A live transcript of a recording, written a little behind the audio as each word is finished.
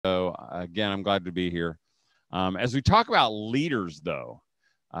So again, I'm glad to be here. As we talk about leaders, though,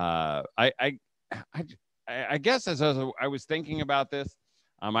 I guess as I was thinking about this,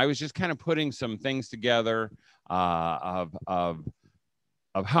 I was just kind of putting some things together of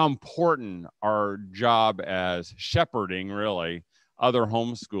how important our job as shepherding really other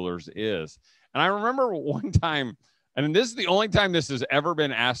homeschoolers is. And I remember one time, and this is the only time this has ever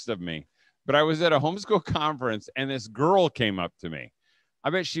been asked of me, but I was at a homeschool conference and this girl came up to me. I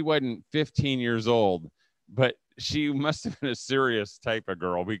bet she wasn't 15 years old, but she must have been a serious type of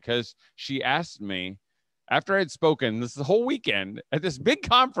girl, because she asked me after I'd spoken this the whole weekend at this big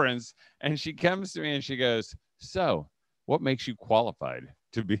conference, and she comes to me and she goes, "So what makes you qualified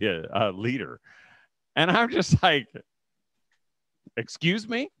to be a leader?" And I'm just like, excuse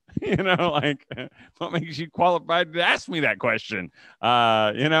me, like, what makes you qualified to ask me that question?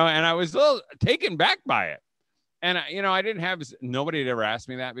 And I was a little taken back by it. And, I didn't have, nobody had ever asked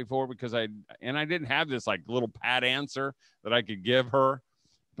me that before, because I didn't have this like little pat answer that I could give her.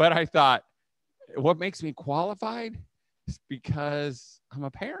 But I thought, what makes me qualified is because I'm a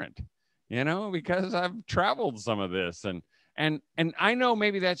parent, because I've traveled some of this. And I know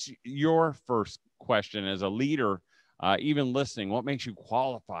maybe that's your first question as a leader, even listening. What makes you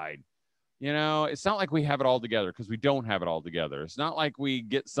qualified? It's not like we have it all together, because we don't have it all together. It's not like we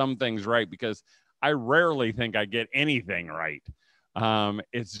get some things right, because I rarely think I get anything right.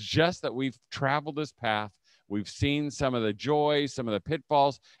 It's just that we've traveled this path. We've seen some of the joys, some of the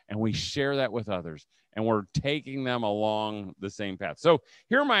pitfalls, and we share that with others, and we're taking them along the same path. So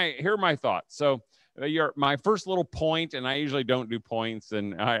here are my thoughts. So my first little point, and I usually don't do points,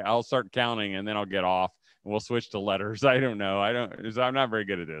 and I'll start counting and then I'll get off and we'll switch to letters. I don't know. I'm not very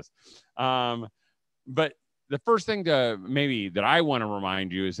good at this. But the first thing that I want to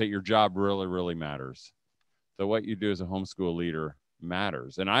remind you is that your job really, really matters. So what you do as a homeschool leader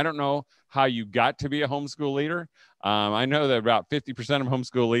matters. And I don't know how you got to be a homeschool leader. I know that about 50% of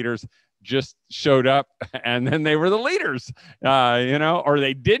homeschool leaders just showed up and then they were the leaders, or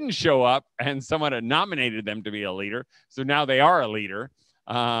they didn't show up and someone had nominated them to be a leader. So now they are a leader.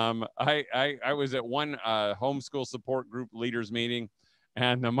 I was at one homeschool support group leaders meeting,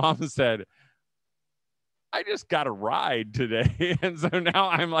 and the mom said, "I just got a ride today." And so now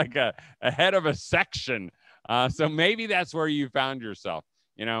I'm like a head of a section. So maybe that's where you found yourself.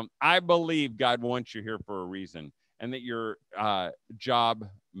 I believe God wants you here for a reason, and that your job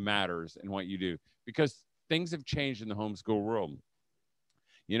matters in what you do, because things have changed in the homeschool world.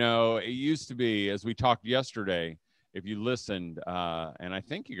 It used to be, as we talked yesterday, if you listened, and I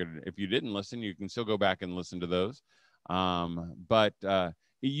think you could, if you didn't listen, you can still go back and listen to those. But it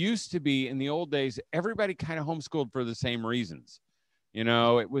used to be in the old days, everybody kind of homeschooled for the same reasons.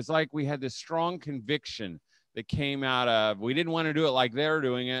 It was like we had this strong conviction that came out of, we didn't want to do it like they're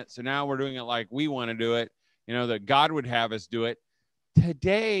doing it, so now we're doing it like we want to do it, that God would have us do it.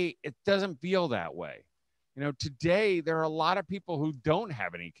 Today, it doesn't feel that way. Today, there are a lot of people who don't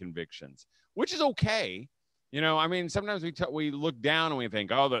have any convictions, which is okay. Sometimes we look down and we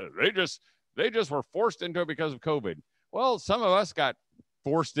think, oh, they just were forced into it because of COVID. Well, some of us got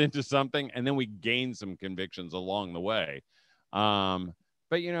forced into something, and then we gained some convictions along the way. But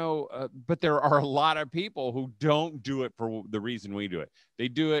there are a lot of people who don't do it for the reason we do it.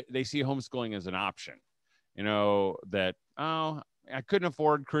 They see homeschooling as an option. That, oh, I couldn't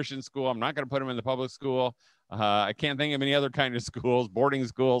afford Christian school, I'm not going to put them in the public school. I can't think of any other kind of schools. Boarding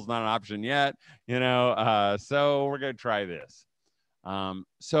school is not an option yet, so we're going to try this.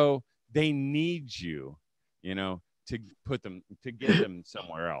 So they need you, to get them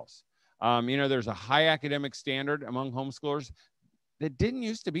somewhere else. There's a high academic standard among homeschoolers that didn't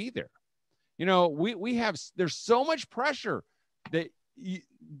used to be there. There's so much pressure that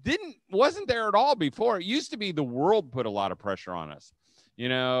wasn't there at all before. It used to be the world put a lot of pressure on us,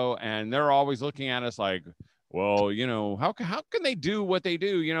 and they're always looking at us like, well, how can they do what they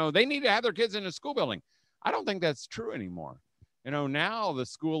do? They need to have their kids in a school building. I don't think that's true anymore. Now the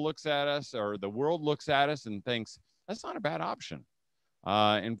school looks at us, or the world looks at us and thinks that's not a bad option.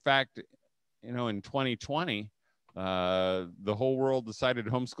 In fact, in 2020, the whole world decided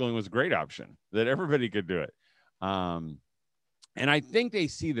homeschooling was a great option, that everybody could do it. And I think they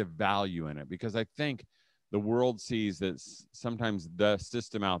see the value in it, because I think the world sees that sometimes the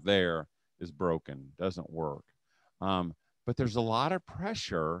system out there is broken, doesn't work. But there's a lot of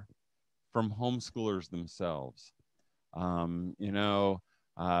pressure from homeschoolers themselves. I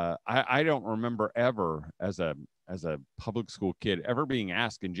don't remember ever as a public school kid ever being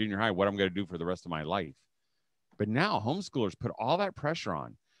asked in junior high what I'm going to do for the rest of my life. But now homeschoolers put all that pressure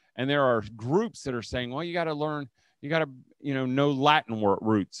on. And there are groups that are saying, well, you got to learn, you got to, know Latin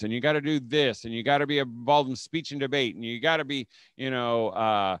roots, and you got to do this, and you got to be involved in speech and debate, and you got to be,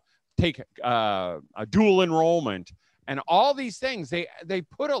 take a dual enrollment, and all these things. They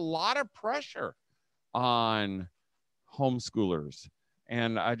put a lot of pressure on homeschoolers,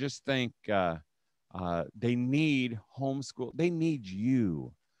 and I just think they need homeschool. They need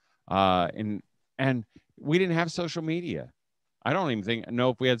you, and we didn't have social media. I don't even know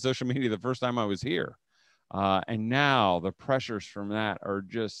if we had social media the first time I was here. And now the pressures from that are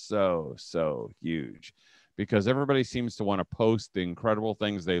just so huge, because everybody seems to want to post the incredible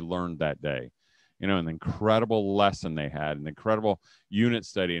things they learned that day, an incredible lesson they had, an incredible unit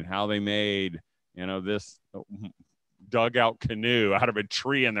study, and how they made, this dugout canoe out of a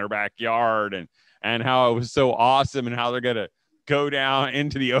tree in their backyard, and how it was so awesome, and how they're going to go down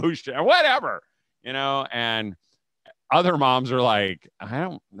into the ocean or whatever, and other moms are like,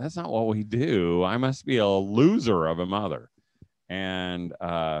 that's not what we do. I must be a loser of a mother. And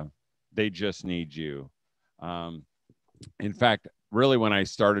they just need you. In fact, really, when I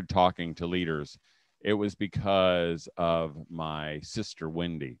started talking to leaders, it was because of my sister,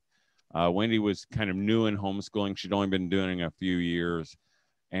 Wendy. Wendy was kind of new in homeschooling. She'd only been doing it a few years.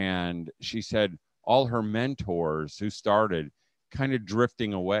 And she said all her mentors who started kind of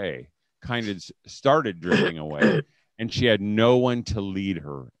drifting away, and she had no one to lead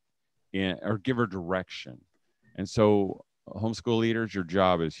her in or give her direction. And so homeschool leaders, your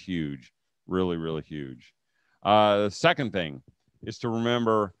job is huge, really, really huge. The second thing is to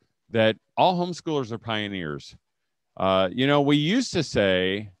remember that all homeschoolers are pioneers. We used to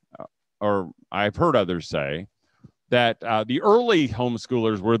say, or I've heard others say, that the early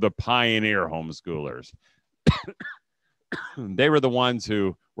homeschoolers were the pioneer homeschoolers. They were the ones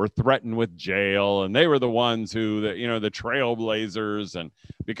who were threatened with jail, and they were the ones who, the trailblazers, and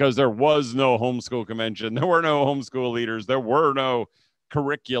because there was no homeschool convention, there were no homeschool leaders, there were no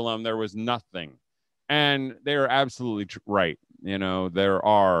curriculum, there was nothing. And they are absolutely right. They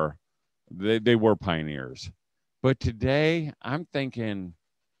were pioneers. But today I'm thinking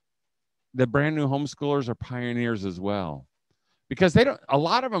the brand new homeschoolers are pioneers as well, because a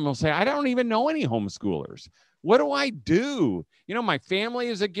lot of them will say, I don't even know any homeschoolers. What do I do? My family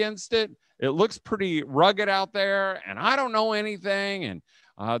is against it. It looks pretty rugged out there, and I don't know anything. And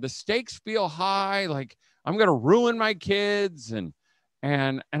the stakes feel high, like I'm going to ruin my kids. And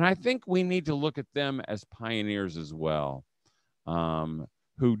I think we need to look at them as pioneers as well,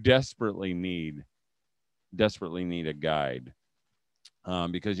 who desperately need a guide,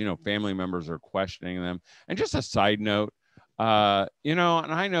 because, family members are questioning them. And just a side note, and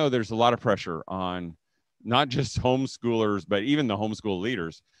I know there's a lot of pressure on not just homeschoolers, but even the homeschool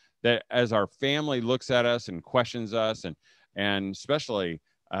leaders, that as our family looks at us and questions us, and especially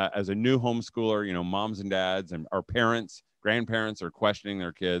as a new homeschooler, moms and dads and our parents, grandparents are questioning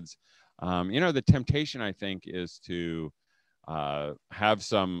their kids. The temptation, I think, is to have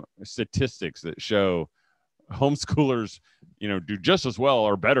some statistics that show homeschoolers, do just as well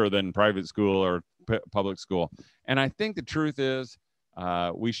or better than private school or public school. And I think the truth is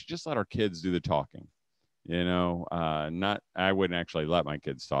we should just let our kids do the talking. I wouldn't actually let my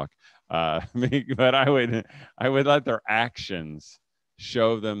kids talk, but I would let their actions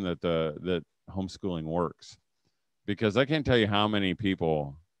show them that homeschooling works. Because I can't tell you how many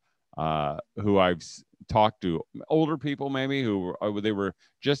people who I've talked to, older people maybe, who they were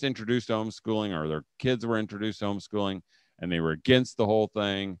just introduced to homeschooling, or their kids were introduced to homeschooling, and they were against the whole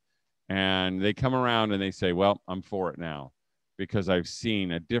thing. And they come around and they say, well, I'm for it now, because I've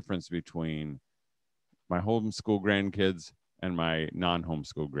seen a difference between my homeschool grandkids and my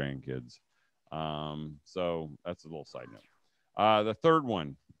non-homeschool grandkids. So that's a little side note. The third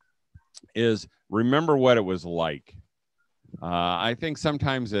one is remember what it was like. I think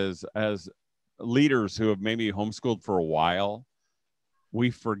sometimes as leaders who have maybe homeschooled for a while, we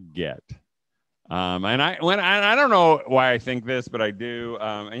forget. And I don't know why I think this, but I do.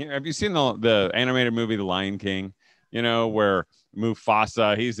 Have you seen the animated movie The Lion King? Where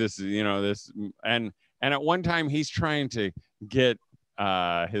Mufasa, he's this, and at one time he's trying to get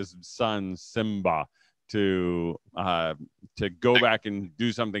his son Simba to go back and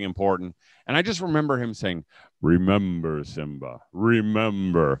do something important. And I just remember him saying, remember, Simba,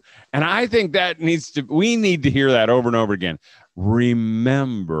 remember. And I think we need to hear that over and over again.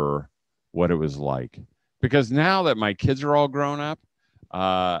 Remember what it was like. Because now that my kids are all grown up,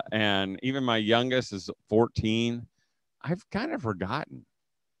 and even my youngest is 14, I've kind of forgotten.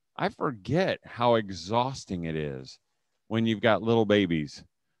 I forget how exhausting it is when you've got little babies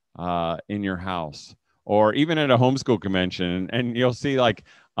in your house, or even at a homeschool convention, and you'll see like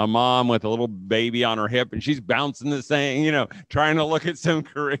a mom with a little baby on her hip, and she's bouncing this thing, trying to look at some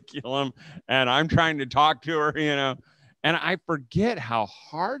curriculum, and I'm trying to talk to her, and I forget how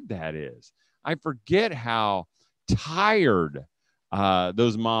hard that is. I forget how tired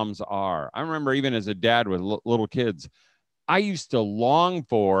those moms are. I remember even as a dad with little kids, I used to long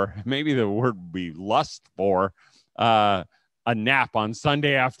for, maybe the word would be lust for, a nap on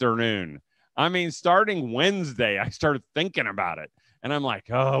Sunday afternoon. I mean, starting Wednesday, I started thinking about it. And I'm like,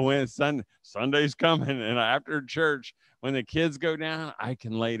 oh, when Sunday's coming. And after church, when the kids go down, I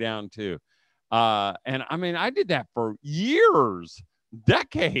can lay down too. And I mean, I did that for years,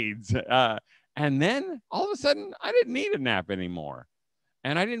 decades. And then all of a sudden, I didn't need a nap anymore.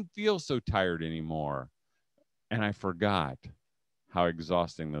 And I didn't feel so tired anymore. And I forgot how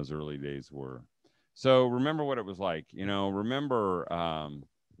exhausting those early days were. So remember what it was like,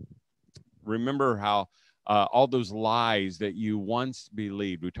 remember how all those lies that you once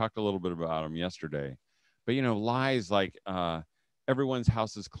believed. We talked a little bit about them yesterday, but lies like everyone's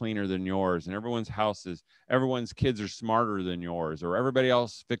house is cleaner than yours, and everyone's kids are smarter than yours, or everybody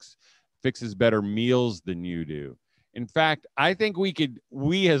else fixes better meals than you do. In fact, I think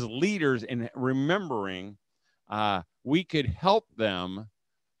we as leaders in remembering, we could help them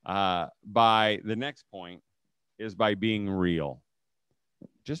by the next point is by being real.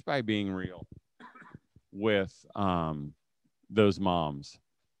 Just by being real with those moms.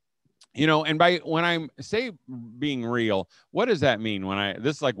 And when I say being real, what does that mean?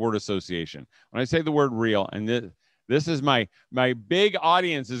 This is like word association. When I say the word real, and this is my big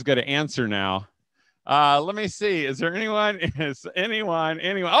audience is going to answer now. Let me see. Is there anyone? Is anyone?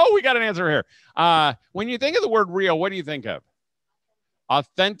 Oh, we got an answer here. When you think of the word real, what do you think of?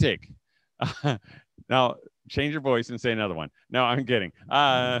 Authentic. Now, change your voice and say another one. No, I'm kidding.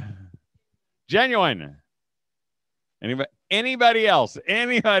 Genuine. Anybody else?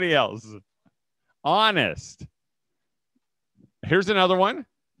 Anybody else? Honest. Here's another one.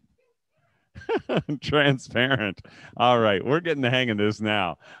 Transparent. All right, we're getting the hang of this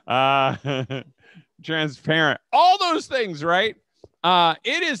now. Transparent. All those things, right?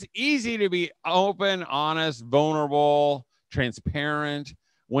 It is easy to be open, honest, vulnerable, transparent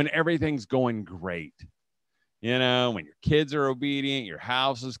when everything's going great. When your kids are obedient, your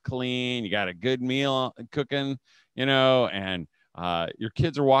house is clean, you got a good meal cooking, and your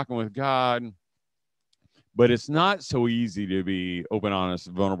kids are walking with God. But it's not so easy to be open, honest,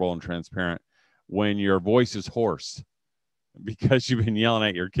 vulnerable, and transparent when your voice is hoarse because you've been yelling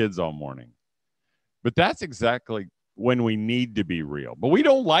at your kids all morning. But that's exactly when we need to be real. But we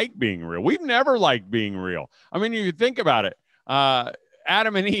don't like being real. We've never liked being real. I mean, you think about it.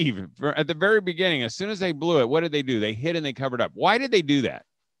 Adam and Eve, at the very beginning, as soon as they blew it, what did they do? They hid and they covered up. Why did they do that?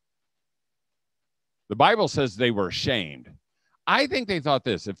 The Bible says they were ashamed. I think they thought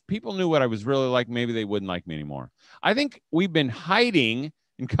this: if people knew what I was really like, maybe they wouldn't like me anymore. I think we've been hiding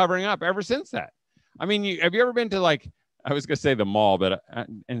and covering up ever since that. I mean, have you ever been to, like, I was going to say the mall, but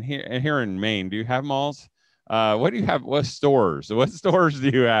here in Maine, do you have malls? What do you have? What stores? What stores do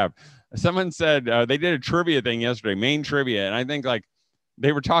you have? Someone said they did a trivia thing yesterday, Maine trivia. And I think like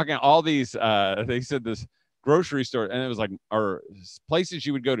they were talking all these, they said this grocery store, and it was like, or places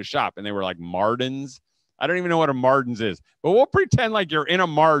you would go to shop, and they were like Marden's. I don't even know what a Marden's is, but we'll pretend like you're in a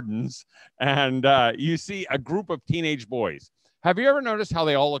Marden's and you see a group of teenage boys. Have you ever noticed how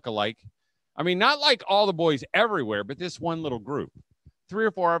they all look alike? I mean, not like all the boys everywhere, but this one little group, 3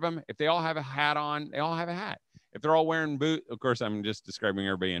 or 4 of them. If they all have a hat on, they all have a hat. If they're all wearing boots, of course, I'm just describing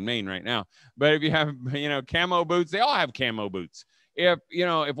everybody in Maine right now. But if you have, camo boots, they all have camo boots. If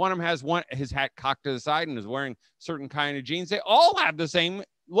one of them has his hat cocked to the side and is wearing certain kind of jeans, they all have the same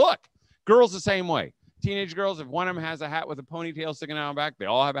look. Girls the same way. Teenage girls, if one of them has a hat with a ponytail sticking out of the back, they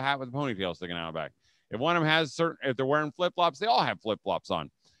all have a hat with a ponytail sticking out of the back. If one of them has if they're wearing flip-flops, they all have flip-flops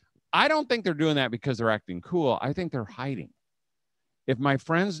on. I don't think they're doing that because they're acting cool. I think they're hiding. If my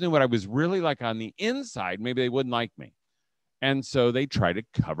friends knew what I was really like on the inside, maybe they wouldn't like me. And so they try to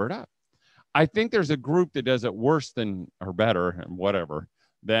cover it up. I think there's a group that does it worse than, or better, and whatever,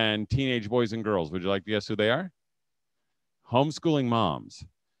 than teenage boys and girls. Would you like to guess who they are? Homeschooling moms.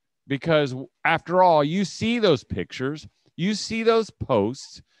 Because after all, you see those pictures, you see those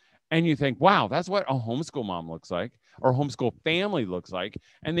posts, and you think, wow, that's what a homeschool mom looks like, or a homeschool family looks like.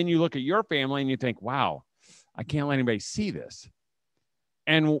 And then you look at your family and you think, wow, I can't let anybody see this.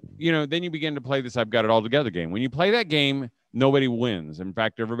 And, then you begin to play this I've got it all together game. When you play that game, nobody wins. In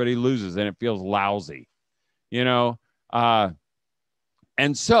fact, everybody loses, and it feels lousy, And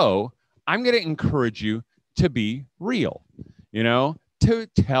so I'm going to encourage you to be real, to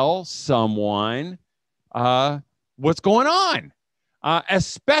tell someone what's going on.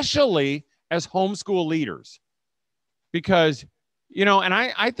 especially as homeschool leaders. Because, and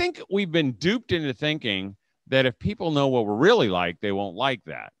I think we've been duped into thinking that if people know what we're really like, they won't like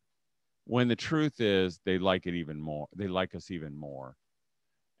that. When the truth is they like it even more. They like us even more.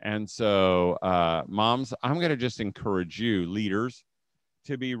 And so, moms, I'm going to just encourage you, leaders,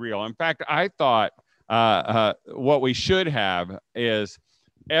 to be real. In fact, I thought what we should have is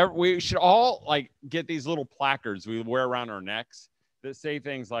we should all get these little placards we wear around our necks that say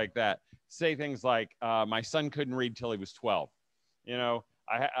things like that. Say things like, my son couldn't read till he was 12.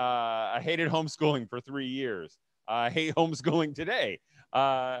 I hated homeschooling for 3 years. I hate homeschooling today.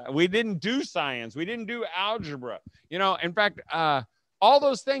 We didn't do science. We didn't do algebra. In fact, all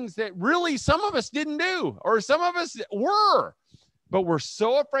those things that really some of us didn't do, or some of us were, but we're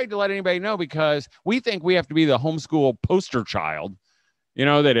so afraid to let anybody know because we think we have to be the homeschool poster child.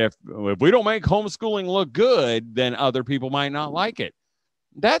 That if we don't make homeschooling look good, then other people might not like it.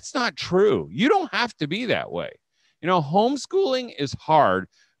 That's not true. You don't have to be that way. Homeschooling is hard,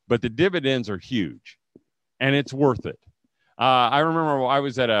 but the dividends are huge and it's worth it. I remember I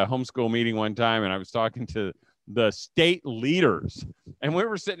was at a homeschool meeting one time and I was talking to the state leaders and we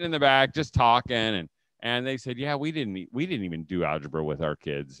were sitting in the back just talking and they said, yeah, we didn't even do algebra with our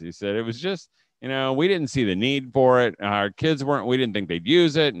kids. He said, it was just, we didn't see the need for it. Our kids we didn't think they'd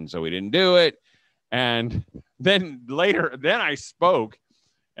use it. And so we didn't do it. And then I spoke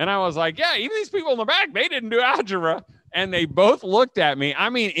and I was like, yeah, even these people in the back, they didn't do algebra. And they both looked at me,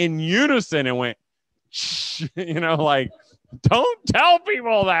 in unison, and went, shh, don't tell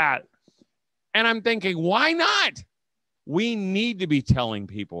people that. And I'm thinking, why not? We need to be telling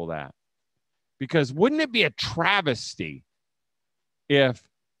people that. Because wouldn't it be a travesty if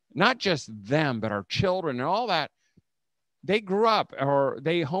not just them, but our children and all that, they grew up or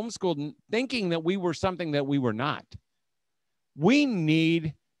they homeschooled thinking that we were something that we were not. We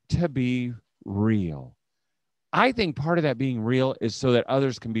need to be real. I think part of that being real is so that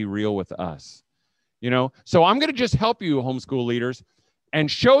others can be real with us. So I'm going to just help you, homeschool leaders,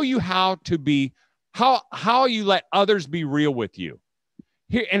 and show you how to be, how you let others be real with you.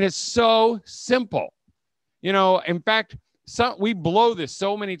 Here, and it's so simple. In fact, we blow this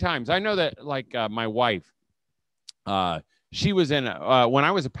so many times. I know that my wife, she was in, when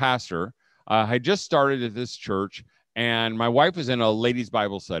I was a pastor, I just started at this church and my wife was in a ladies'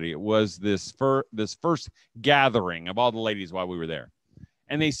 Bible study. It was this first gathering of all the ladies while we were there.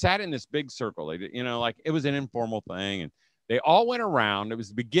 And they sat in this big circle. It was an informal thing. And they all went around. It was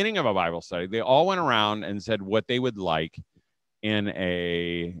the beginning of a Bible study. They all went around and said what they would like in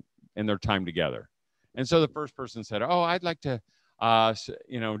their time together. And so the first person said, oh, I'd like to,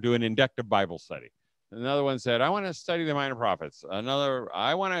 do an inductive Bible study. Another one said, I want to study the minor prophets. Another,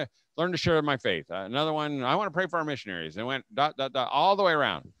 I want to learn to share my faith. Another one, I want to pray for our missionaries. And went all the way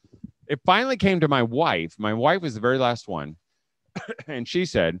around. It finally came to my wife. My wife was the very last one. And she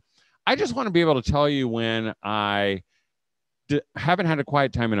said, I just want to be able to tell you when I haven't had a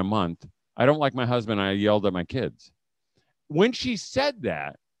quiet time in a month. I don't like my husband. I yelled at my kids. When she said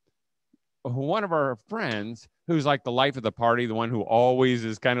that, one of our friends, who's like the life of the party, the one who always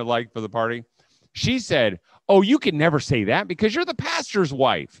is kind of like for the party, she said, oh, you can never say that because you're the pastor's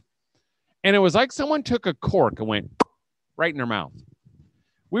wife. And it was like someone took a cork and went right in her mouth.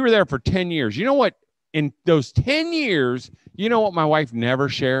 We were there for 10 years. You know what? In those 10 years, you know what my wife never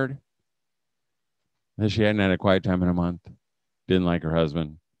shared? That she hadn't had a quiet time in a month, didn't like her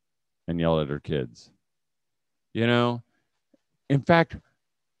husband, and yelled at her kids. In fact,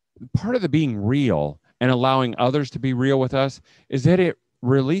 part of the being real and allowing others to be real with us is that it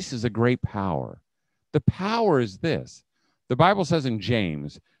releases a great power. The power is this. The Bible says in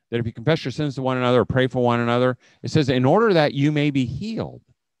James that if you confess your sins to one another or pray for one another, it says, in order that you may be healed.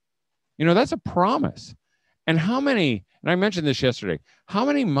 That's a promise. And and I mentioned this yesterday, how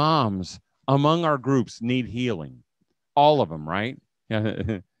many moms among our groups need healing? All of them, right?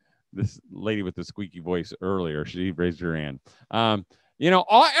 This lady with the squeaky voice earlier, she raised her hand.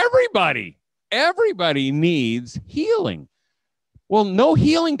 Everybody needs healing. Well, no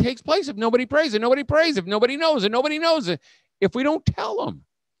healing takes place if nobody prays, and nobody prays if nobody knows, and nobody knows it if we don't tell them.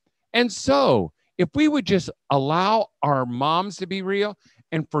 And so if we would just allow our moms to be real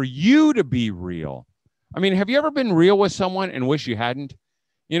and for you to be real. Have you ever been real with someone and wish you hadn't?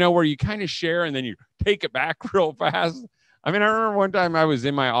 Where you kind of share and then you take it back real fast. I remember one time I was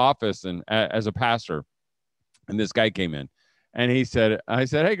in my office and as a pastor, and this guy came in and I said,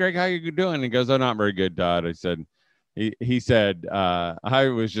 hey, Greg, how you doing? And he goes, oh, not very good, Todd. I said, he said, I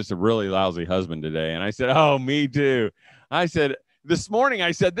was just a really lousy husband today. And I said, oh, me too. I said, this morning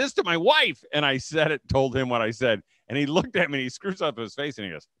I said this to my wife, and I told him what I said. And he looked at me and he screws up his face and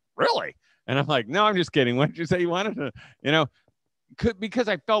he goes, really? And I'm like, no, I'm just kidding. What did you say you wanted to, because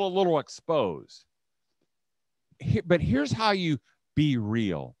I felt a little exposed. But here's how you be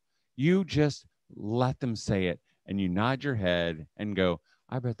real. You just let them say it and you nod your head and go,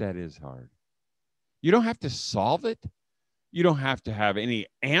 I bet that is hard. You don't have to solve it. You don't have to have any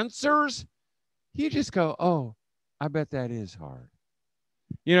answers. You just go, oh, I bet that is hard.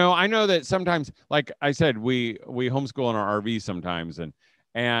 I know that sometimes, like I said, we homeschool in our RV sometimes, and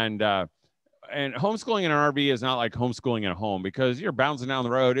homeschooling in an RV is not like homeschooling at home because you're bouncing down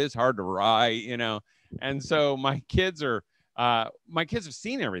the road. It's hard to write, and so my kids have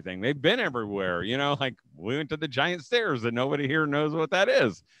seen everything. They've been everywhere, like we went to the giant stairs that nobody here knows what that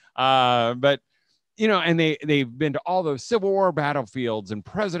is. But and they've been to all those Civil War battlefields and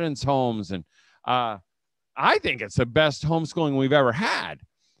presidents' homes. And I think it's the best homeschooling we've ever had.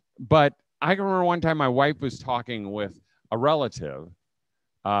 But I can remember one time my wife was talking with a relative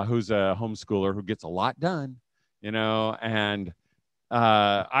who's a homeschooler who gets a lot done, and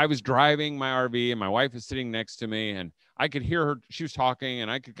I was driving my RV and my wife was sitting next to me and I could hear her. She was talking and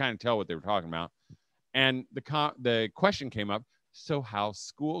I could kind of tell what they were talking about. And the question came up, so how's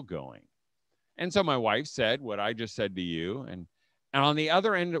school going? And so my wife said what I just said to you. And on the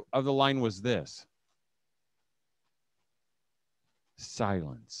other end of the line was this: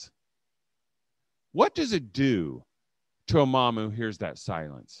 silence. What does it do to a mom who hears that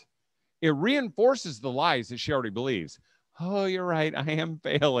silence? It reinforces the lies that she already believes. Oh, you're right. I am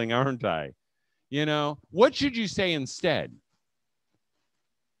failing, aren't I? What should you say instead?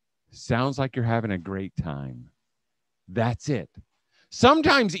 Sounds like you're having a great time. That's it.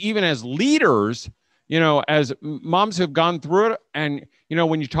 Sometimes even as leaders, as moms who've gone through it, and,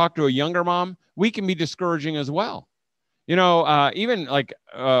 when you talk to a younger mom, we can be discouraging as well. Even like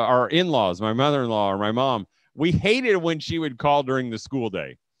our in-laws, my mother-in-law or my mom, we hated when she would call during the school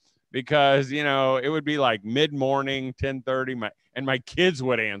day because, it would be like mid-morning, 10:30, and my kids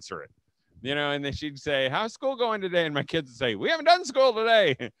would answer it, and then she'd say, how's school going today? And my kids would say, we haven't done school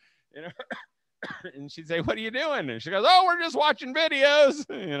today. And she'd say, what are you doing? And she goes, oh, we're just watching videos,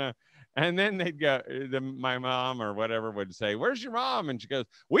 and then they'd go, my mom or whatever would say, where's your mom? And she goes,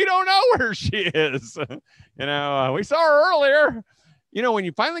 we don't know where she is. We saw her earlier. When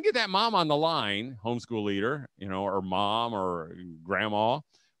you finally get that mom on the line, homeschool leader, or mom or grandma,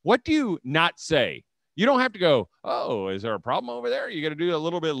 what do you not say? You don't have to go, oh, is there a problem over there? You got to do it a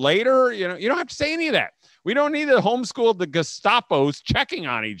little bit later. You don't have to say any of that. We don't need to homeschool the Gestapos checking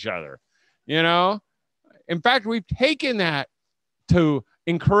on each other. In fact, we've taken that to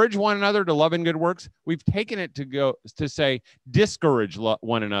encourage one another to love and good works. We've taken it to say, discourage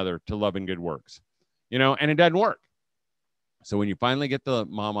one another to love and good works, and it doesn't work. So when you finally get the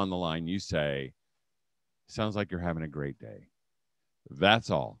mom on the line, you say, sounds like you're having a great day. That's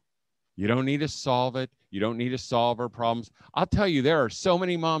all. You don't need to solve it. You don't need to solve her problems. I'll tell you, there are so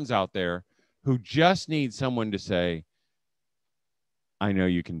many moms out there who just need someone to say, I know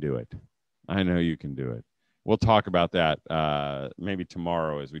you can do it. I know you can do it. We'll talk about that maybe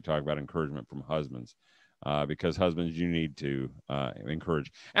tomorrow as we talk about encouragement from husbands, because husbands, you need to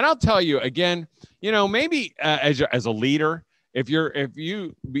encourage. And I'll tell you again, maybe as a leader, if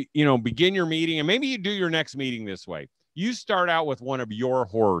you begin your meeting, and maybe you do your next meeting this way, you start out with one of your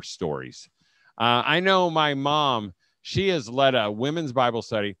horror stories. I know my mom, she has led a women's Bible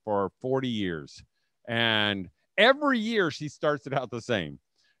study for 40 years. And every year she starts it out the same.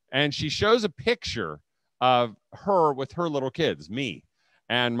 And she shows a picture of her with her little kids, me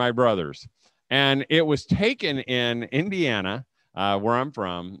and my brothers. And it was taken in Indiana, where I'm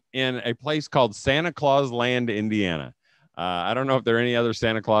from, in a place called Santa Claus Land, Indiana. I don't know if there are any other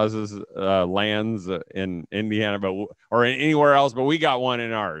Santa Claus's lands in Indiana, or anywhere else, but we got one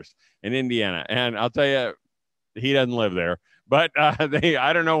in ours in Indiana. And I'll tell you, he doesn't live there, but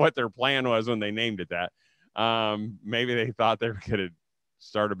I don't know what their plan was when they named it that. Maybe they thought they were going to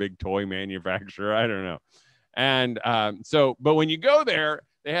start a big toy manufacturer. I don't know. And but when you go there,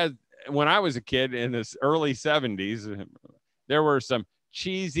 they had, when I was a kid in this early 70s, there were some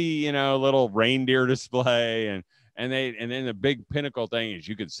cheesy, little reindeer display, and then the big pinnacle thing is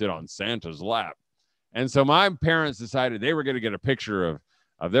you could sit on Santa's lap. And so my parents decided they were going to get a picture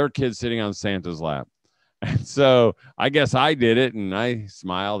of their kids sitting on Santa's lap. And so I guess I did it, and I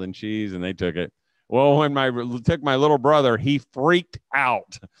smiled and cheese, and they took it. Well, when took my little brother, he freaked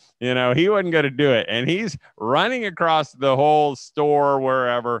out. He wasn't going to do it. And he's running across the whole store,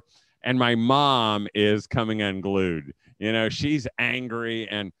 wherever. And my mom is coming unglued. She's angry.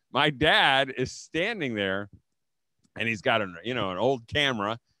 And my dad is standing there, and he's got an old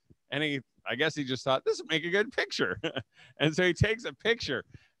camera. And he I guess he just thought this would make a good picture. And so he takes a picture.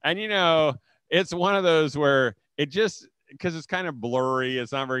 And, it's one of those where it just, because it's kind of blurry,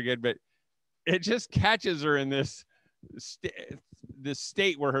 it's not very good, but it just catches her in this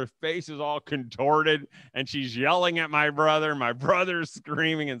state where her face is all contorted and she's yelling at my brother's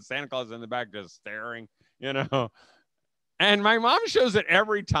screaming, and Santa Claus in the back just staring, And my mom shows it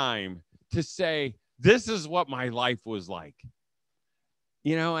every time to say, this is what my life was like.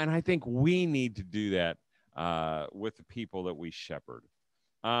 And I think we need to do that with the people that we shepherd.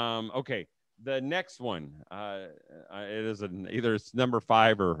 Okay, the next one, it is either it's number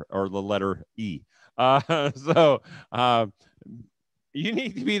 5 or the letter E. So you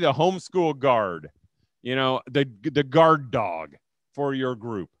need to be the homeschool guard, the guard dog for your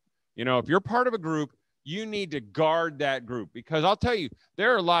group. If you're part of a group, you need to guard that group, because I'll tell you,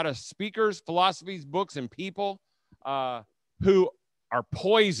 there are a lot of speakers, philosophies, books, and people who are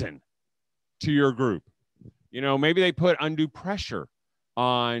poison to your group. Maybe they put undue pressure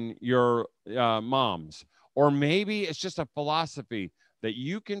on your moms, or maybe it's just a philosophy that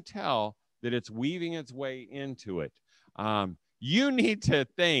you can tell that it's weaving its way into it. You need to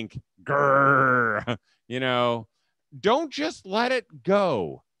think, grrr, don't just let it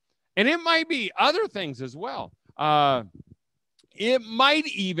go. And it might be other things as well. It might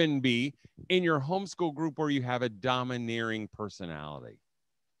even be in your homeschool group where you have a domineering personality.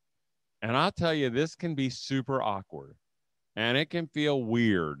 And I'll tell you, this can be super awkward and it can feel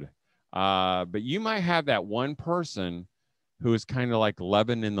weird. But you might have that one person who is kind of like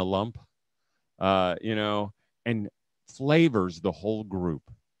leaven in the lump, and flavors the whole group.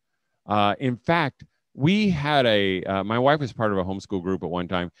 In fact, we had my wife was part of a homeschool group at one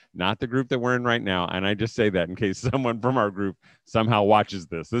time, not the group that we're in right now. And I just say that in case someone from our group somehow watches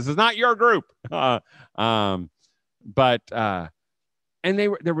this. This is not your group. And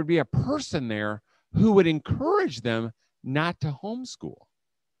there would be a person there who would encourage them not to homeschool.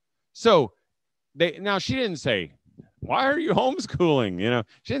 So now she didn't say, why are you homeschooling?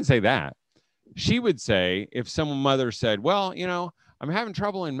 She didn't say that. She would say, if some mother said, well, I'm having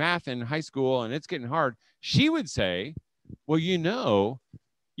trouble in math in high school and it's getting hard, she would say, well, you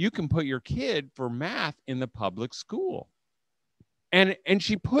can put your kid for math in the public school. And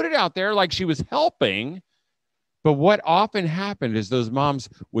she put it out there like she was helping. But what often happened is those moms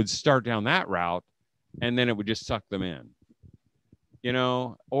would start down that route and then it would just suck them in,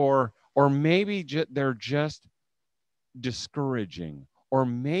 or maybe they're just discouraging, or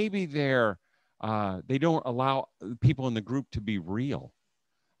maybe they don't allow people in the group to be real.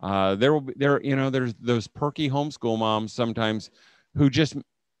 There's those perky homeschool moms sometimes who just,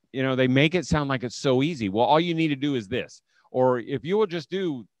 they make it sound like it's so easy. Well, all you need to do is this, or if you will just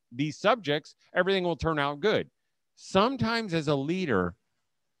do these subjects, everything will turn out good. Sometimes as a leader,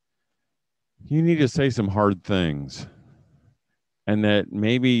 you need to say some hard things, and that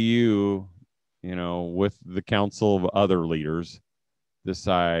maybe you, with the counsel of other leaders,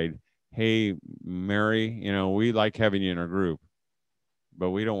 decide, hey, Mary, we like having you in our group, but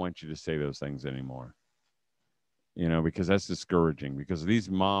we don't want you to say those things anymore, because that's discouraging, because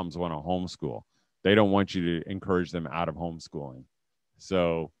these moms want to homeschool. They don't want you to encourage them out of homeschooling.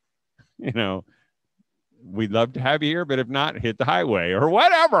 So, we'd love to have you here, but if not, hit the highway or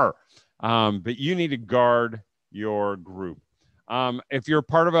whatever. But you need to guard your group. If you're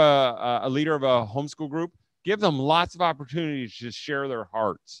part of a leader of a homeschool group, give them lots of opportunities to share their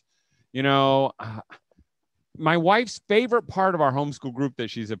hearts. My wife's favorite part of our homeschool group that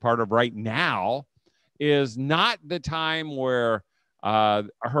she's a part of right now is not the time where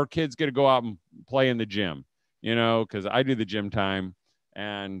her kids get to go out and play in the gym, because I do the gym time,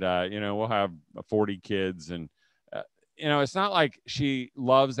 and, we'll have 40 kids, and, it's not like she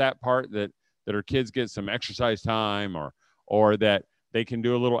loves that part that her kids get some exercise time or that they can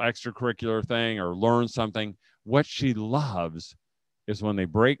do a little extracurricular thing or learn something. What she loves is when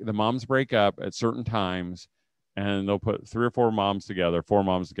the moms break up at certain times, and they'll put 3 or 4 moms together,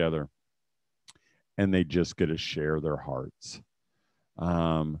 and they just get to share their hearts.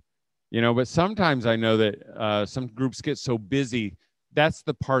 But sometimes I know that some groups get so busy, that's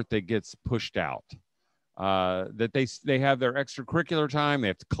the part that gets pushed out. That they have their extracurricular time, they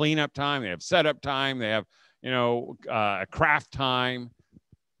have to clean up time, they have setup time, they have craft time.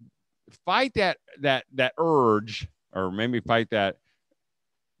 Fight that urge, or maybe fight that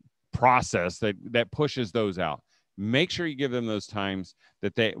process that pushes those out. Make sure you give them those times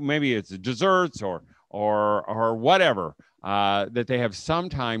that maybe it's desserts or whatever, that they have some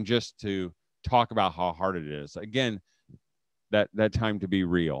time just to talk about how hard it is. Again, that time to be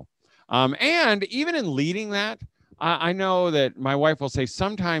real. And even in leading that, I know that my wife will say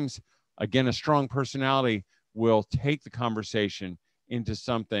sometimes Again, a strong personality will take the conversation into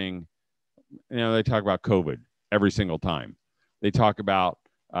something. They talk about COVID every single time. They talk about,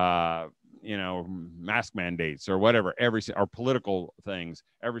 mask mandates or whatever, or political things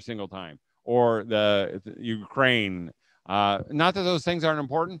every single time, or the Ukraine. Not that those things aren't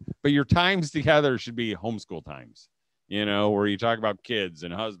important, but your times together should be homeschool times, where you talk about kids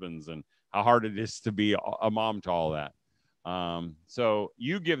and husbands and how hard it is to be a mom to all that. So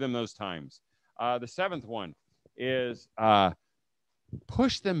you give them those times. The seventh one is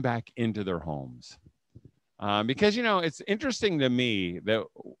push them back into their homes. Because, it's interesting to me that,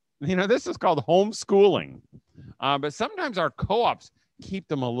 this is called homeschooling. But sometimes our co-ops keep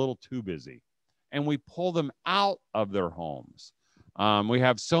them a little too busy and we pull them out of their homes. We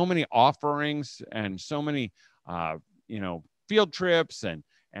have so many offerings and so many, field trips and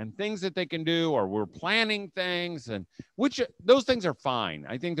things that they can do, or we're planning things, and which those things are fine.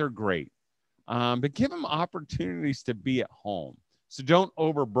 I think they're great. But give them opportunities to be at home. So don't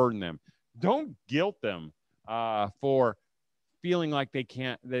overburden them. Don't guilt them for feeling like they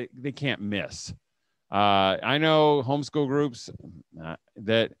can't miss. I know homeschool groups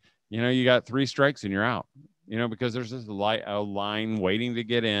that, you got 3 strikes and you're out, because there's this a line waiting to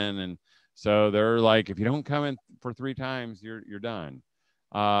get in. And so they're like, if you don't come in for 3 times, you're done.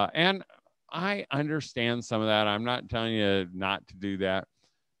 And I understand some of that. I'm not telling you not to do that,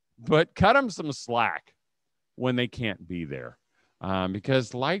 but cut them some slack when they can't be there,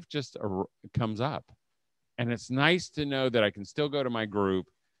 because life just comes up. And it's nice to know that I can still go to my group,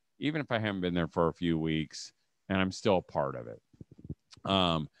 even if I haven't been there for a few weeks, and I'm still a part of it.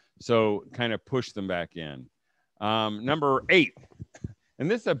 So kind of push them back in. Number 8, and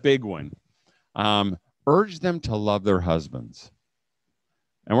this is a big one. Urge them to love their husbands.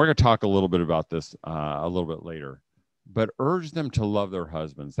 And we're going to talk a little bit about this a little bit later. But urge them to love their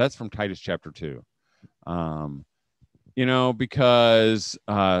husbands. That's from Titus chapter 2. Because,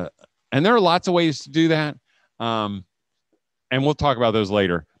 and there are lots of ways to do that. And we'll talk about those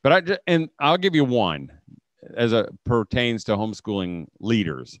later. But I'll give you one as it pertains to homeschooling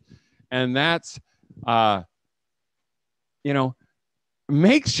leaders. And that's,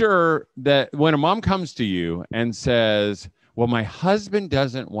 make sure that when a mom comes to you and says, well, my husband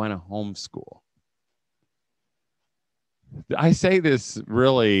doesn't want to homeschool. I say this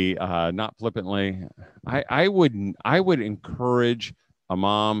really not flippantly. I would encourage a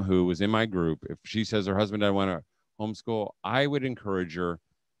mom who was in my group, if she says her husband doesn't want to homeschool, I would encourage her,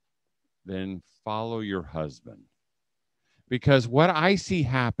 then follow your husband. Because what I see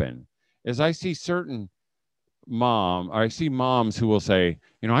happen is I see moms who will say,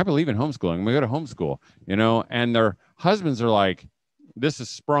 I believe in homeschooling. We go to homeschool, and their husbands are like, this is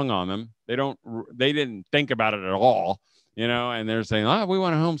sprung on them. They didn't think about it at all, and they're saying, we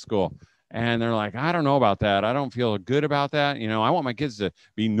want to homeschool. And they're like, I don't know about that. I don't feel good about that. I want my kids to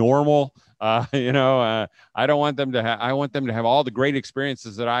be normal. I don't want them to I want them to have all the great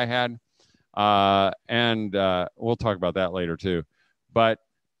experiences that I had. And we'll talk about that later too. But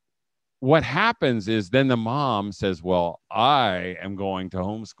what happens is then the mom says, well, I am going to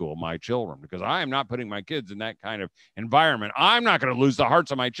homeschool my children because I am not putting my kids in that kind of environment. I'm not going to lose the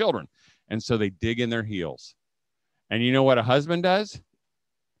hearts of my children. And so they dig in their heels. And you know what a husband does?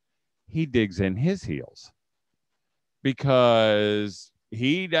 He digs in his heels because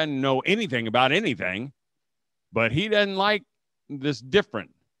he doesn't know anything about anything, but he doesn't like this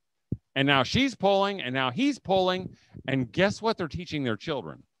different. And now she's pulling and now he's pulling. And guess what they're teaching their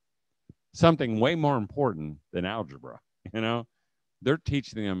children? Something way more important than algebra. They're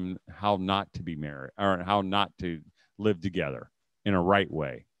teaching them how not to be married or how not to live together in a right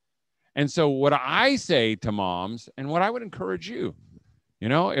way. And so what I say to moms and what I would encourage you,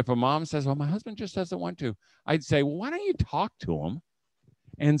 if a mom says, well, my husband just doesn't want to, I'd say, well, why don't you talk to him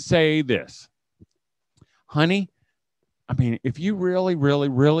and say this, honey, if you really, really,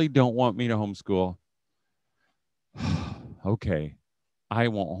 really don't want me to homeschool, okay, I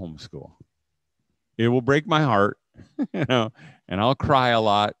won't homeschool. It will break my heart, and I'll cry a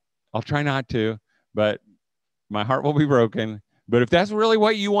lot. I'll try not to, but my heart will be broken. But if that's really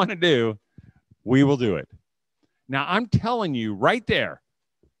what you want to do, we will do it. Now, I'm telling you right there,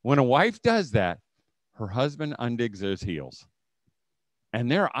 when a wife does that, her husband undigs his heels.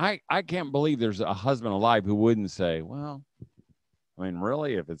 And I can't believe there's a husband alive who wouldn't say, well,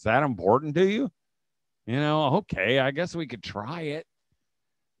 really, if it's that important to you, okay, I guess we could try it,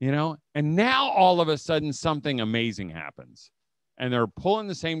 and now all of a sudden something amazing happens and they're pulling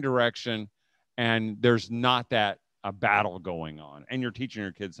the same direction and there's not a battle going on and you're teaching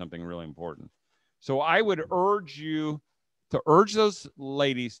your kids something really important. So I would urge you to urge those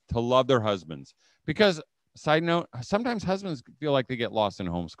ladies to love their husbands. Because, side note, sometimes husbands feel like they get lost in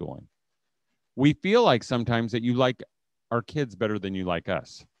homeschooling. We feel like sometimes that you like our kids better than you like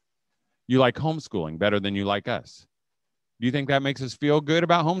us. You like homeschooling better than you like us. Do you think that makes us feel good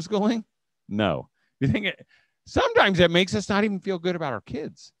about homeschooling? No. Do you think it? Sometimes it makes us not even feel good about our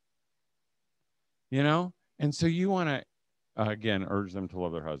kids. You know? And so you want to, again, urge them to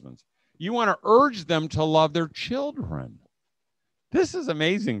love their husbands. You want to urge them to love their children. This is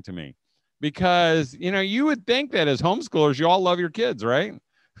amazing to me because, you know, you would think that as homeschoolers, you all love your kids, right?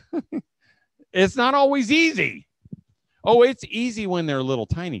 It's not always easy. Oh, it's easy when they're little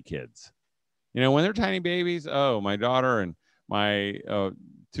tiny kids. You know, when they're tiny babies, oh, my daughter and my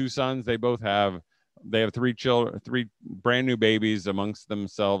two sons, they have 3 children, 3 brand new babies amongst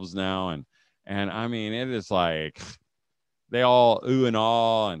themselves now. And I mean, it is like they all ooh and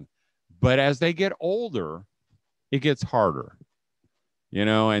ah. But as they get older, it gets harder, you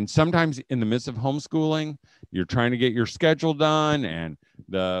know, and sometimes in the midst of homeschooling, you're trying to get your schedule done and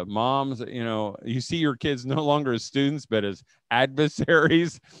the moms, you know, you see your kids no longer as students, but as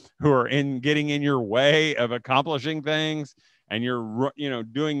adversaries who are getting in your way of accomplishing things. And you're, you know,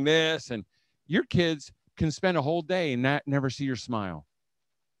 doing this, and your kids can spend a whole day and never see your smile.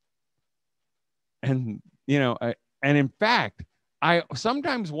 And, you know, and in fact, I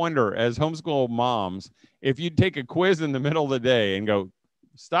sometimes wonder as homeschool moms, if you'd take a quiz in the middle of the day and go,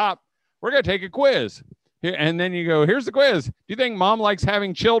 stop, we're going to take a quiz. And then you go, here's the quiz. Do you think mom likes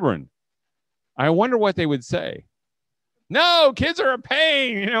having children? I wonder what they would say. No, kids are a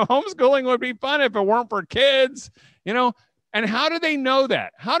pain. You know, homeschooling would be fun if it weren't for kids, you know. And how do they know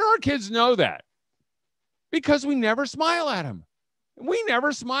that? How do our kids know that? Because we never smile at them. We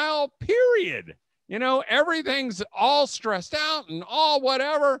never smile, period. You know, everything's all stressed out and all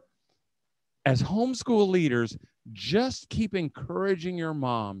whatever. As homeschool leaders, just keep encouraging your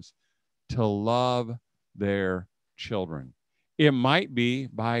moms to love their children. It might be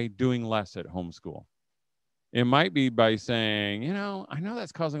by doing less at homeschool. It might be by saying, you know, I know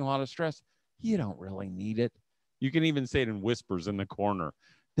that's causing a lot of stress. You don't really need it. You can even say it in whispers in the corner.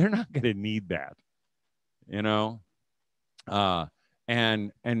 They're not going to need that, you know,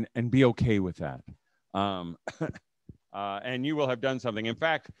 and be okay with that. And you will have done something. In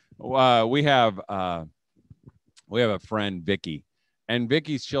fact, we have a friend, Vicky, and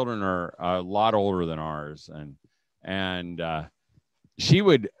Vicky's children are a lot older than ours. And she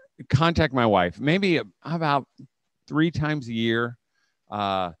would contact my wife maybe about 3 times a year.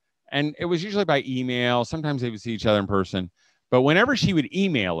 And it was usually by email. Sometimes they would see each other in person. But whenever she would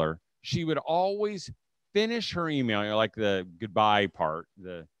email her, she would always finish her email, you know, like the goodbye part,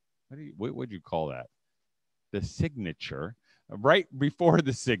 what would you call that? The signature. Right before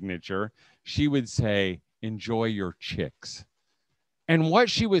the signature, she would say, enjoy your chicks. And what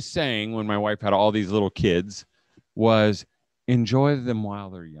she was saying when my wife had all these little kids was enjoy them while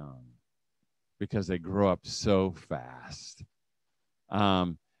they're young because they grow up so fast.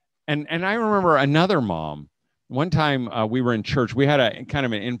 And I remember another mom, one time we were in church. We had a kind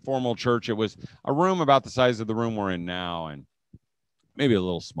of an informal church. It was a room about the size of the room we're in now and maybe a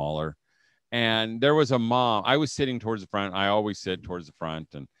little smaller. And there was a mom. I was sitting towards the front. I always sit towards the front.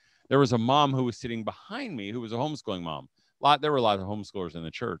 And there was a mom who was sitting behind me who was a homeschooling mom. There were a lot of homeschoolers in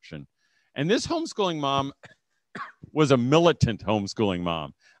the church. And this homeschooling mom was a militant homeschooling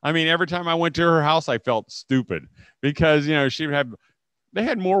mom. I mean, every time I went to her house, I felt stupid because, you know, they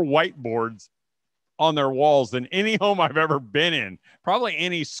had more whiteboards on their walls than any home I've ever been in, probably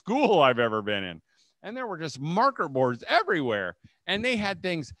any school I've ever been in. And there were just marker boards everywhere. And they had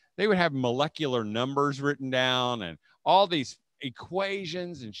things, they would have molecular numbers written down and all these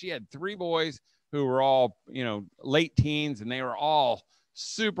equations. And she had 3 boys who were all, you know, late teens, and they were all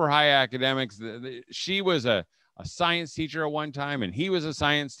super high academics. She was a science teacher at one time, and he was a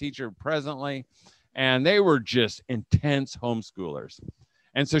science teacher presently. And they were just intense homeschoolers.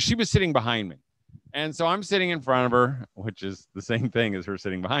 And so she was sitting behind me. And so I'm sitting in front of her, which is the same thing as her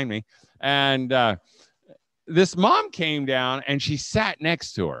sitting behind me. And this mom came down and she sat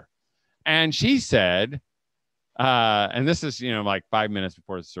next to her. And she said, and this is, you know, like 5 minutes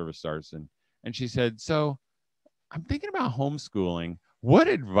before the service starts. And she said, so I'm thinking about homeschooling. What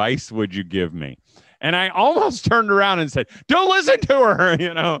advice would you give me? And I almost turned around and said, don't listen to her,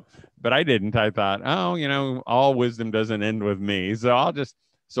 you know. But I didn't. I thought, oh, you know, all wisdom doesn't end with me. So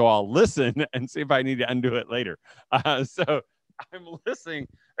I'll listen and see if I need to undo it later. So I'm listening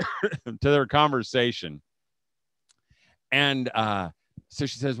to their conversation. And so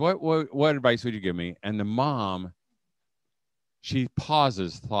she says, what advice would you give me? And the mom, she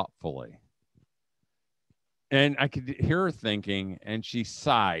pauses thoughtfully. And I could hear her thinking, and she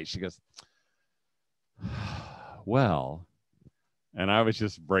sighs. She goes, well, and I was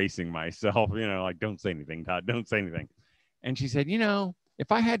just bracing myself, like, don't say anything, Todd, don't say anything. And she said,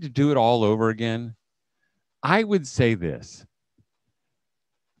 if I had to do it all over again, I would say this: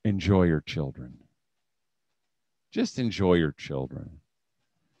 enjoy your children. Just enjoy your children.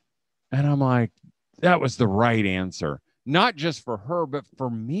 And I'm like, that was the right answer, not just for her, but for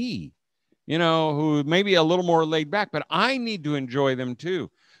me, who may be a little more laid back, but I need to enjoy them too.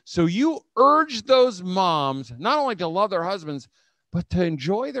 So you urge those moms not only to love their husbands, but to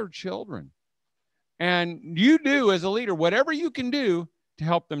enjoy their children. And you do, as a leader, whatever you can do to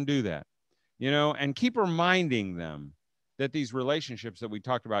help them do that, and keep reminding them that these relationships that we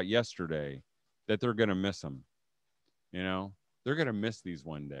talked about yesterday, that they're going to miss them. They're going to miss these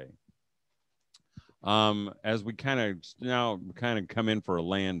one day. As we kind of come in for a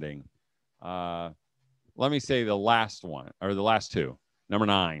landing, let me say the last one, or the last two, number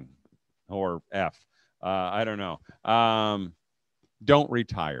 9 or F. I don't know. Don't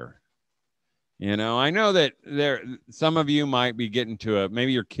retire. I know that some of you might be getting to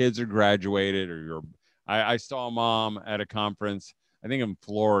maybe your kids are graduated, or I saw a mom at a conference, I think in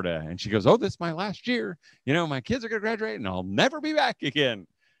Florida, and she goes, oh, this is my last year. My kids are going to graduate and I'll never be back again.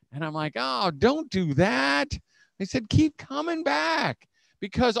 And I'm like, oh, don't do that. They said, keep coming back,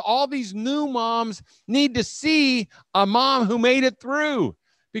 because all these new moms need to see a mom who made it through,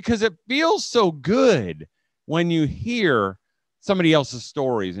 because it feels so good when you hear somebody else's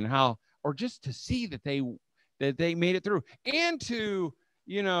stories and how, or just to see that they made it through, and to,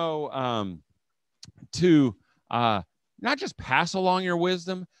 not just pass along your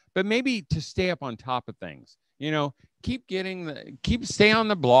wisdom, but maybe to stay up on top of things, stay on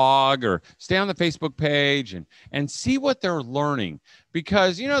the blog or stay on the Facebook page and see what they're learning.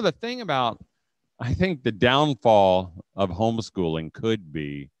 Because, the thing about, I think the downfall of homeschooling could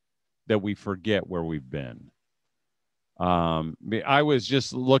be that we forget where we've been. I was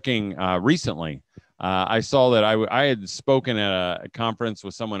just looking recently. I saw that I had spoken at a conference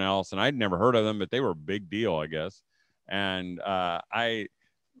with someone else, and I'd never heard of them, but they were a big deal, I guess. And I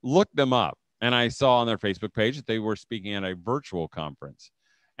looked them up, and I saw on their Facebook page that they were speaking at a virtual conference,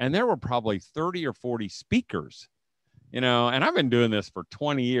 and there were probably 30 or 40 speakers, and I've been doing this for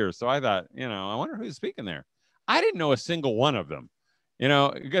 20 years. So I thought, I wonder who's speaking there. I didn't know a single one of them.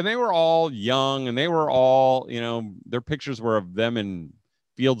 They were all young, and they were all, their pictures were of them in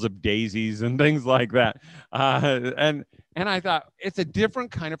fields of daisies and things like that. And I thought, it's a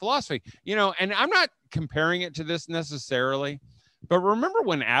different kind of philosophy, and I'm not comparing it to this necessarily, but remember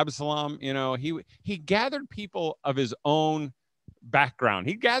when Absalom, he gathered people of his own background.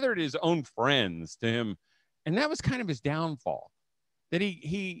 He gathered his own friends to him. And that was kind of his downfall, that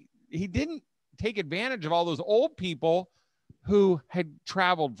he didn't take advantage of all those old people who had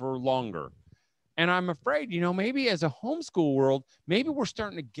traveled for longer. And I'm afraid, maybe as a homeschool world, maybe we're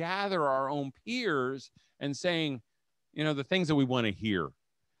starting to gather our own peers and saying, the things that we want to hear.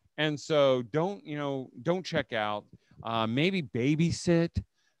 And so don't check out, maybe babysit,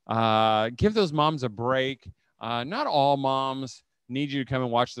 give those moms a break. Not all moms need you to come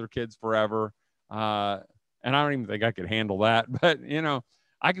and watch their kids forever. And I don't even think I could handle that, but,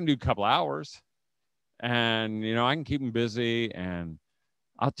 I can do a couple hours, and, I can keep them busy. And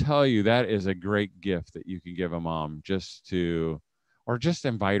I'll tell you, that is a great gift that you can give a mom, just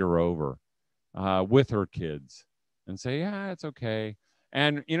invite her over with her kids and say, yeah, it's okay.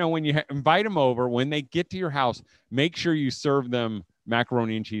 And, when you invite them over, when they get to your house, make sure you serve them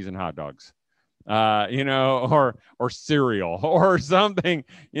macaroni and cheese and hot dogs, or cereal or something,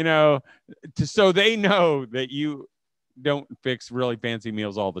 so they know that you don't fix really fancy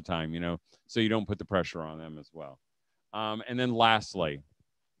meals all the time, so you don't put the pressure on them as well. And then lastly,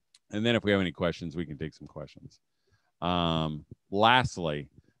 and then if we have any questions, we can take some questions. Lastly,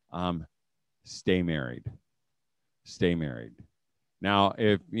 stay married. Stay married. Now,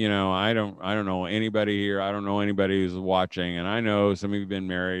 if, I don't know anybody here. I don't know anybody who's watching. And I know some of you have been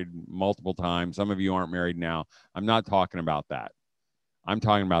married multiple times. Some of you aren't married now. I'm not talking about that. I'm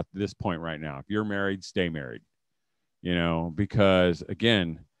talking about this point right now. If you're married, stay married, because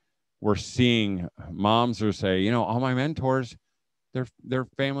again, we're seeing moms who say, all my mentors, their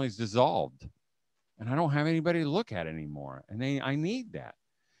families dissolved, and I don't have anybody to look at anymore. And I need that,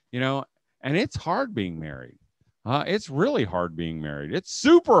 and it's hard being married. It's really hard being married. It's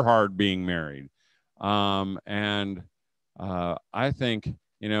super hard being married. And I think,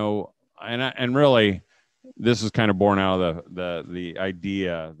 and really, this is kind of born out of the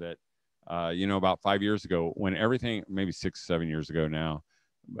idea that, about 5 years ago, when everything, maybe 6, 7 years ago now,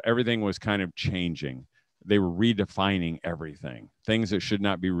 everything was kind of changing. they were redefining everything, things that should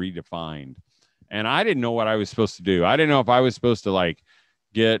not be redefined. And I didn't know what I was supposed to do. I didn't know if I was supposed to like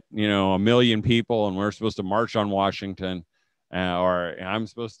get, 1,000,000 people and we're supposed to march on Washington, or I'm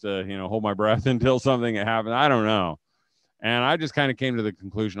supposed to, hold my breath until something happens. I don't know. And I just kind of came to the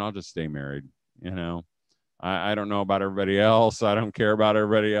conclusion, I'll just stay married. I don't know about everybody else. I don't care about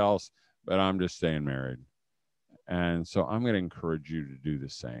everybody else, but I'm just staying married. And so I'm going to encourage you to do the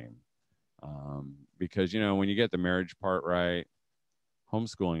same. Because, when you get the marriage part right,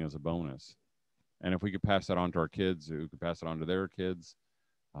 homeschooling is a bonus. And if we could pass that on to our kids, who could pass it on to their kids,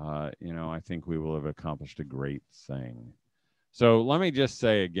 I think we will have accomplished a great thing. So let me just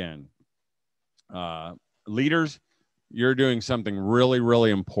say again, leaders, you're doing something really,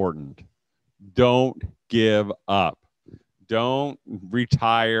 really important. Don't give up. Don't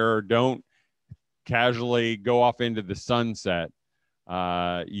retire. Don't casually go off into the sunset.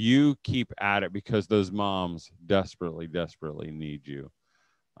 You keep at it because those moms desperately, desperately need you.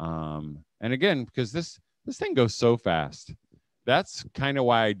 And again, because this thing goes so fast. That's kind of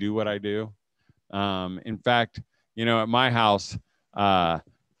why I do what I do. In fact, at my house, I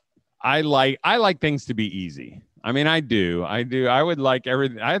like things to be easy. I mean, I do. I would like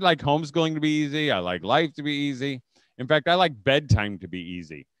everything. I'd like homeschooling to be easy. I like life to be easy. In fact, I like bedtime to be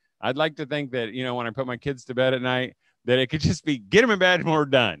easy. I'd like to think that, when I put my kids to bed at night, that it could just be get them in bed and we're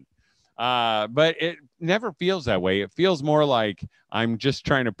done. But it never feels that way. It feels more like I'm just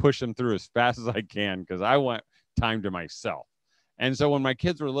trying to push them through as fast as I can because I want time to myself. And so when my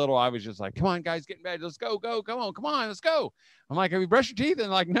kids were little, I was just like, come on, guys, get in bed. Let's go, come on, let's go. I'm like, have you brushed your teeth?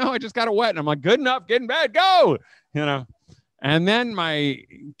 And like, no, I just got it wet. And I'm like, good enough, get in bed, go. And then my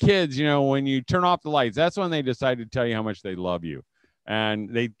kids, when you turn off the lights, that's when they decide to tell you how much they love you. And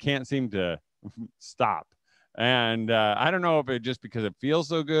they can't seem to stop. And I don't know if it's just because it feels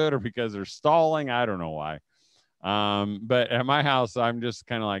so good or because they're stalling. I don't know why. But at my house, I'm just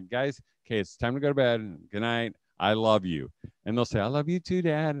kind of like, guys, okay, it's time to go to bed. Good night. I love you. And they'll say, I love you too,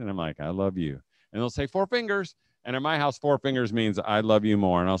 Dad. And I'm like, I love you. And they'll say 4 fingers. And in my house, 4 fingers means I love you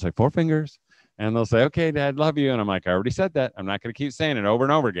more. And I'll say 4 fingers. And they'll say, okay, Dad, love you. And I'm like, I already said that. I'm not going to keep saying it over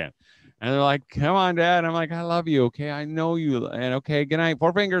and over again. And they're like, come on, Dad. And I'm like, I love you. Okay, I know you. And okay, good night,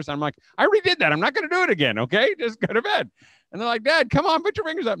 4 fingers. I'm like, I already did that. I'm not going to do it again. Okay, just go to bed. And they're like, Dad, come on, put your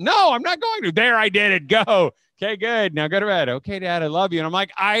fingers up. No, I'm not going to. There, I did it. Go. Okay, good. Now go to bed. Okay, Dad, I love you. And I'm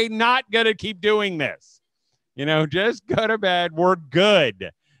like, I'm not going to keep doing this. Just go to bed. We're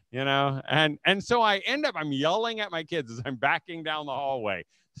good. And so I end up, I'm yelling at my kids as I'm backing down the hallway.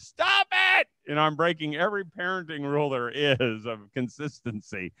 Stop it. I'm breaking every parenting rule there is of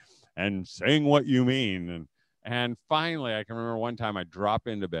consistency and saying what you mean. And finally, I can remember one time I drop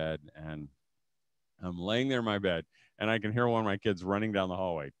into bed and I'm laying there in my bed and I can hear one of my kids running down the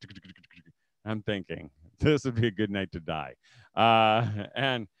hallway. I'm thinking, this would be a good night to die.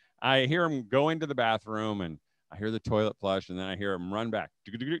 And I hear him go into the bathroom and I hear the toilet flush and then I hear him run back.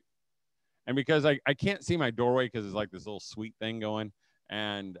 And because I can't see my doorway because it's like this little sweet thing going.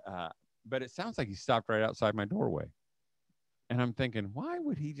 And but it sounds like he stopped right outside my doorway. And I'm thinking, why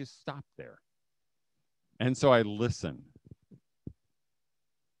would he just stop there? And so I listen.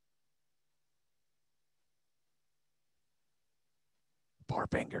 Four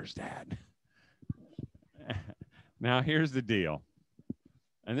fingers, Dad. Now, here's the deal.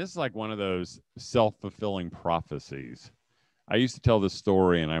 And this is like one of those self-fulfilling prophecies. I used to tell this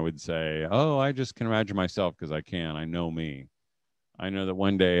story and I would say, oh, I just can imagine myself because I can. I know me. I know that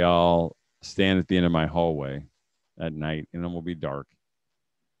one day I'll stand at the end of my hallway at night and it will be dark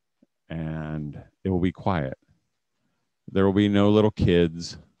and it will be quiet. There will be no little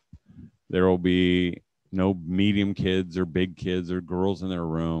kids. There will be no medium kids or big kids or girls in their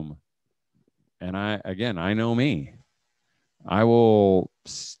room. And I know me. I will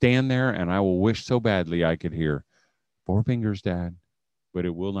stand there and I will wish so badly I could hear 4 fingers, Dad, but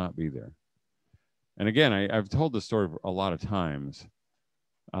it will not be there. And again, I've told this story a lot of times,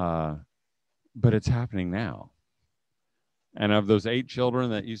 but it's happening now. And of those 8 children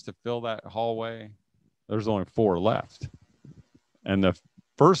that used to fill that hallway, there's only 4 left. And the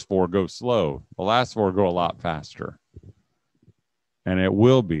first 4 go slow. The last 4 go a lot faster. And I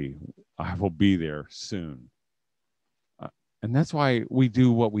will be there soon. And that's why we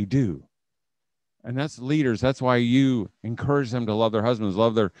do what we do. And that's leaders. That's why you encourage them to love their husbands,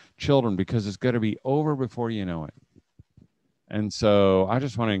 love their children, because it's going to be over before you know it. And so I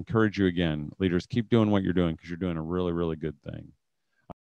just want to encourage you again, leaders, keep doing what you're doing because you're doing a really, really good thing.